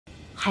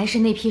还是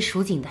那批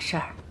蜀锦的事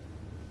儿。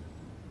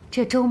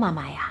这周妈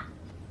妈呀，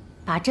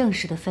把正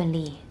室的份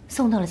例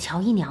送到了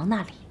乔姨娘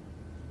那里，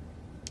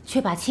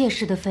却把妾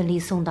室的份例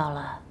送到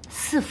了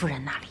四夫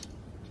人那里。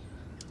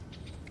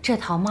这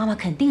陶妈妈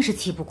肯定是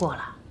气不过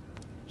了，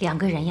两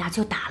个人呀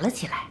就打了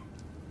起来。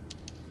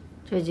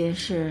这件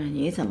事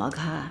你怎么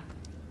看？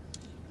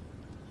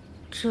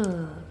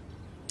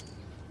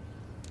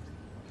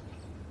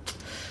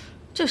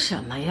这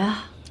什么呀？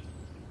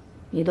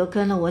你都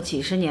跟了我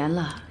几十年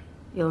了，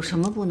有什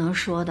么不能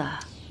说的？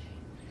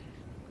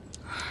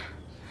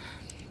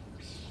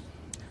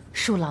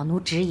恕老奴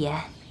直言，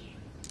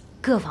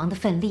各房的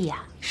份例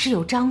呀是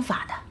有章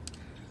法的，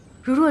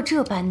如若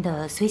这般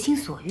的随心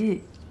所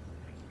欲，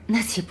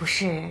那岂不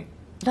是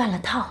乱了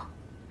套？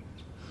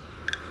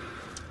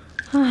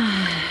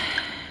唉，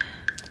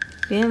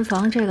莲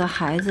房这个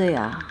孩子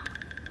呀，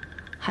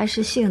还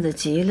是性子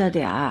急了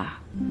点儿。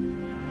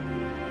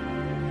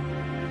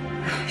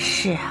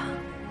是啊。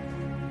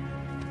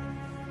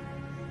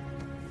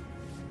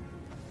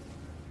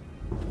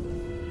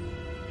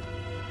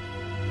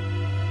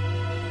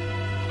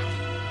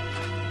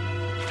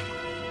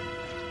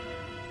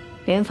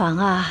莲房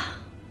啊，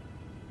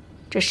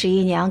这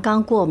11娘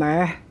刚过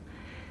门，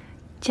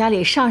家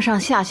里上上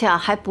下下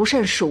还不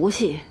甚熟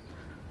悉，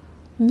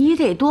你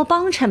得多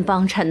帮衬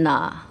帮衬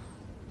呐。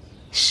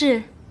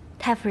是，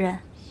太夫人，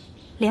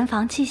莲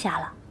房记下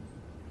了。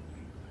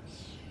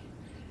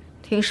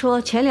听说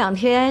前2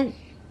天，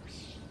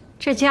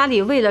这家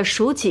里为了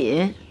蜀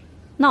锦，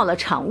闹了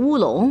场乌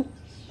龙，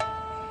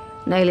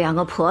那2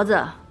个婆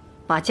子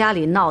把家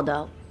里闹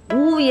得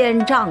乌烟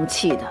瘴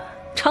气的，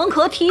成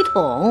何体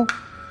统？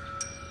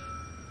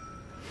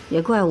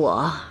也怪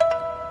我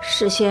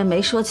事先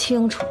没说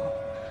清楚，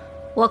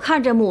我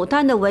看着牡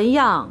丹的纹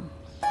样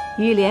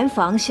与莲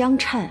房相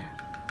称，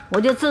我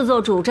就自作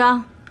主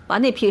张把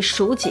那批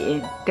蜀锦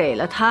给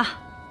了他。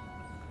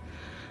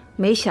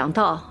没想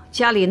到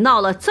家里闹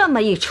了这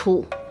么一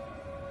出。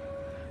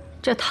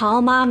这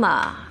陶妈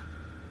妈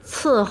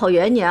伺候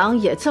元娘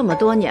也这么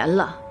多年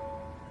了，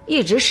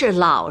一直是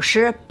老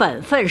实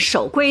本分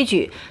守规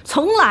矩，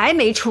从来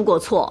没出过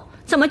错，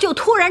怎么就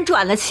突然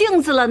转了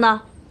性子了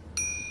呢？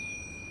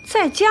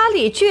在家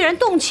里居然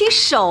动起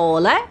手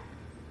来。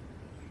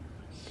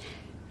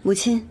母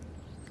亲，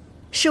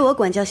是我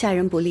管教下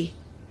人不力，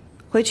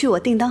回去我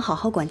定当好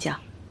好管教。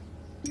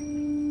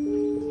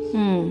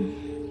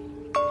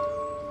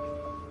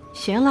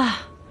行了，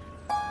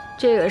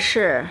这个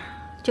事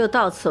就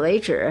到此为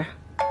止，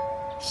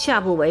下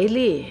不为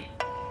例。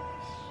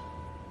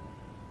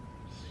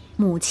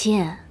母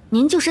亲，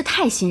您就是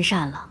太心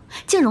善了，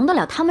竟容得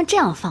了他们这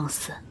样放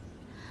肆。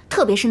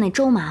特别是那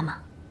周妈妈，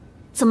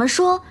怎么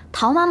说，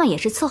陶妈妈也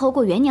是伺候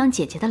过元娘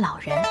姐姐的老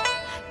人，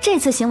这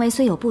次行为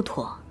虽有不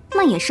妥，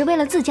那也是为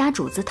了自家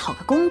主子讨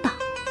个公道。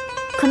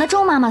可那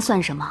周妈妈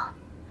算什么？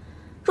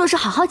若是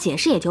好好解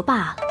释也就罢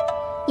了，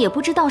也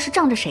不知道是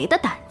仗着谁的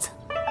胆子，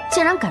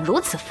竟然敢如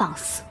此放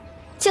肆，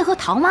竟和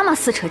陶妈妈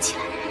撕扯起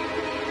来。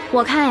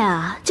我看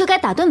呀，就该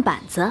打顿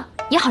板子，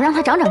也好让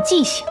她长长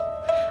记性。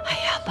哎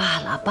呀，罢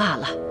了罢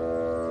了，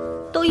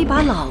都一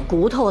把老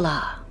骨头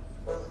了。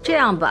这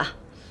样吧，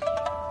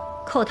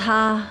扣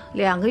他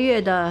2个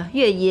月的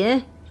月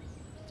银，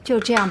就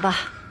这样吧。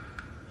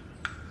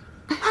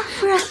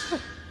夫人，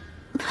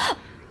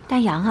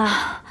丹阳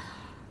啊，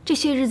这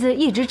些日子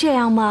一直这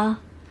样吗？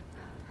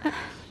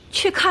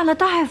去看了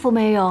大夫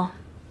没有？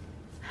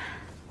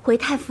回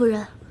太夫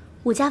人，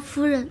我家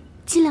夫人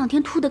近2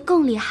天吐得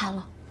更厉害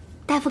了，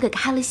大夫给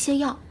开了些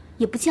药，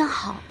也不见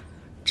好。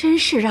真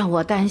是让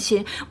我担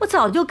心，我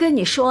早就跟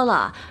你说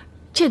了，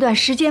这段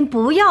时间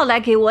不要来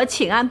给我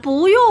请安，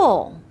不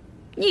用。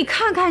你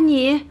看看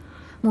你，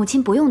母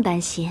亲不用担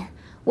心，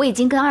我已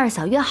经跟二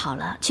嫂约好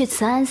了去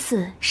慈安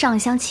寺上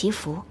香祈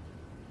福。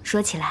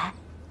说起来，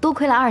多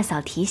亏了二嫂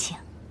提醒。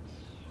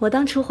我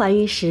当初怀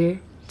孕时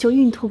就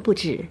孕吐不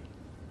止，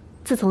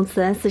自从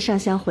慈安寺上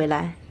香回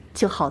来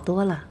就好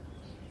多了。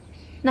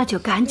那就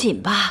赶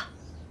紧吧，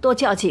多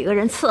叫几个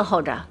人伺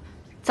候着，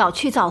早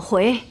去早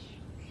回。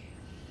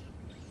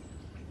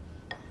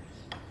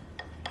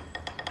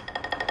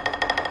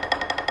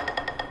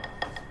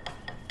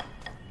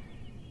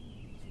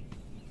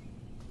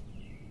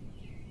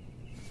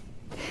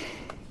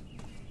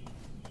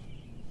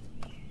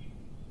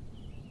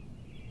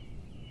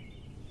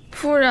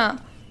夫人，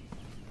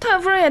太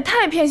夫人也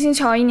太偏心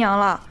乔姨娘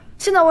了，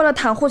现在为了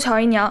袒护乔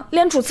姨娘，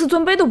连主次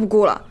尊卑都不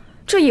顾了，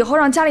这以后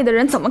让家里的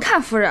人怎么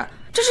看夫人？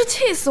真是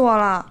气死我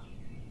了。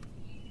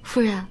夫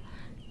人，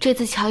这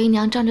次乔姨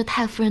娘仗着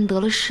太夫人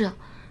得了势，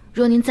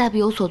若您再不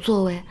有所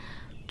作为，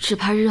只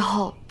怕日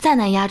后再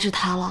难压制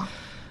她了。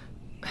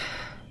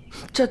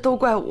这都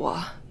怪我，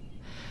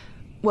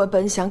我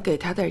本想给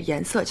她点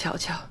颜色瞧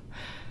瞧，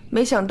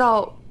没想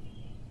到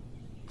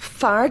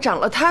反而长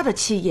了她的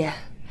气焰。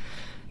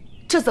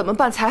这怎么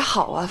办才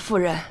好啊，夫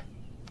人？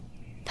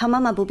陶妈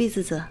妈不必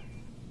自责，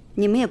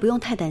你们也不用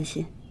太担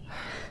心。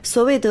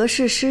所谓得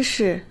势失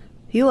势，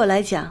于我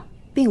来讲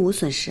并无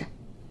损失，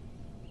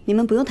你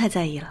们不用太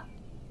在意了。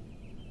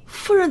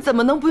夫人怎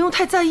么能不用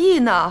太在意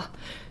呢？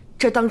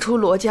这当初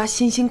罗家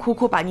辛辛苦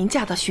苦把您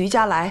嫁到徐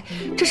家来，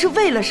这是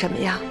为了什么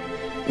呀？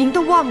您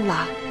都忘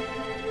了？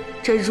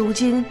这如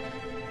今，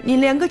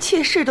您连个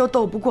妾室都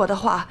斗不过的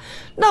话，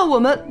那我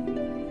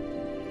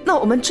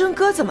们尊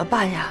哥怎么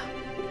办呀？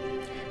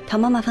唐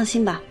妈妈放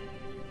心吧，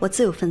我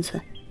自有分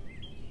寸。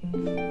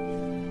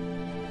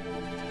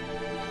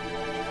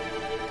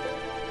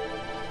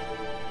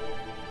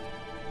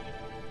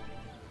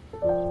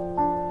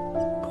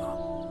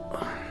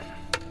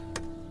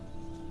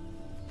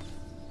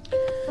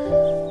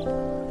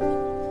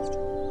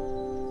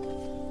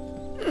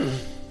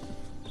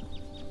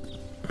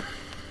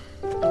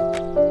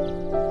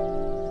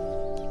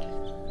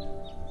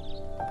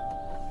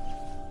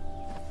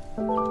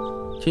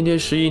今天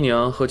十一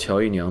娘和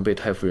乔姨娘被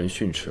太夫人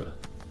训斥了，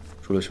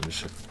出了什么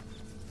事？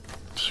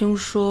听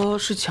说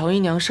是乔姨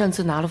娘擅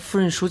自拿了夫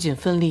人蜀锦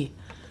份例，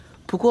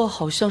不过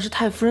好像是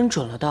太夫人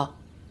准了的。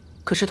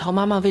可是陶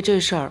妈妈为这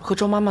事儿和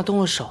周妈妈动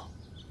了手。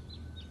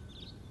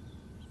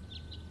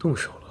动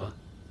手了？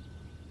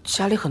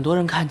家里很多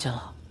人看见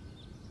了。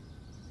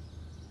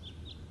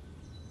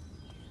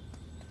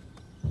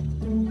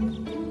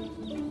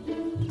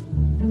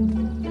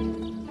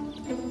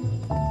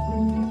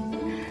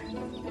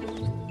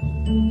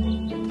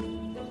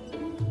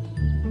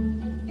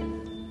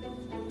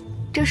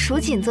这蜀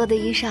锦做的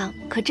衣裳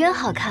可真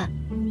好看，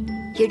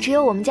也只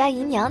有我们家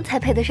姨娘才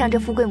配得上这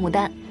富贵牡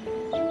丹。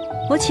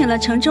我请了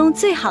城中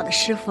最好的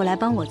师傅来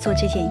帮我做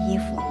这件衣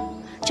服，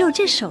只有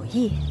这手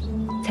艺，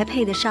才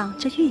配得上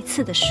这御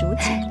赐的蜀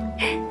锦。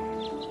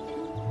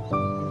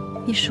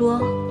你说，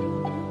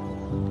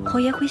侯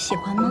爷会喜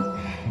欢吗？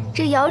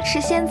这瑶池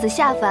仙子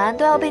下凡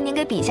都要被您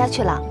给比下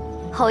去了，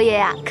侯爷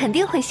呀，肯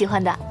定会喜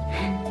欢的。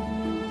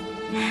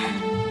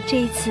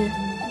这一次，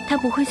他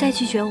不会再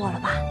拒绝我了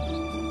吧？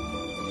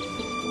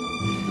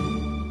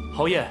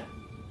侯爷，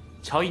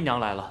乔姨娘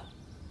来了，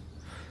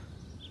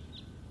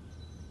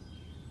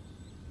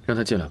让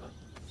她进来吧。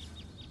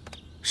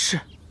是。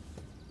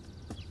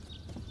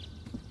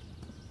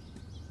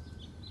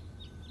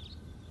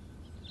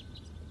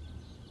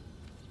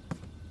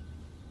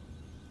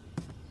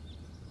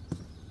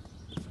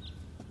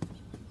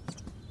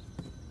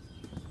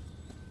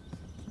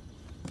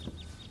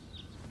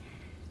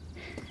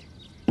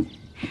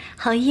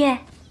侯爷。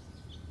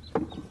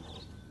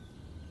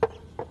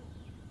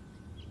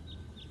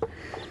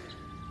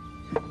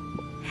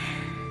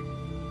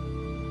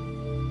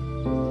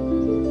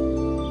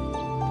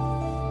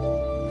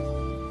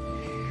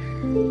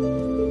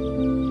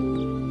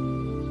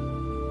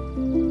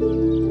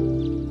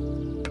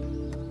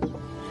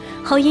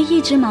侯爷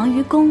一直忙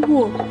于公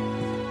务，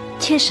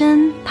妾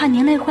身怕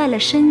您累坏了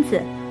身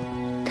子，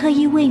特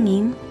意为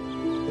您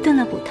炖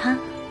了补汤。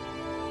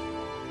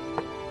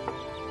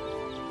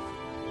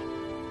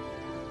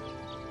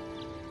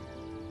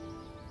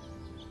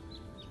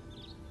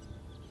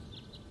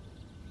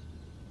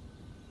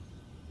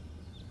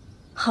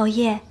侯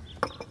爷，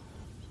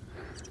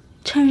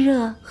趁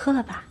热喝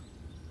了吧。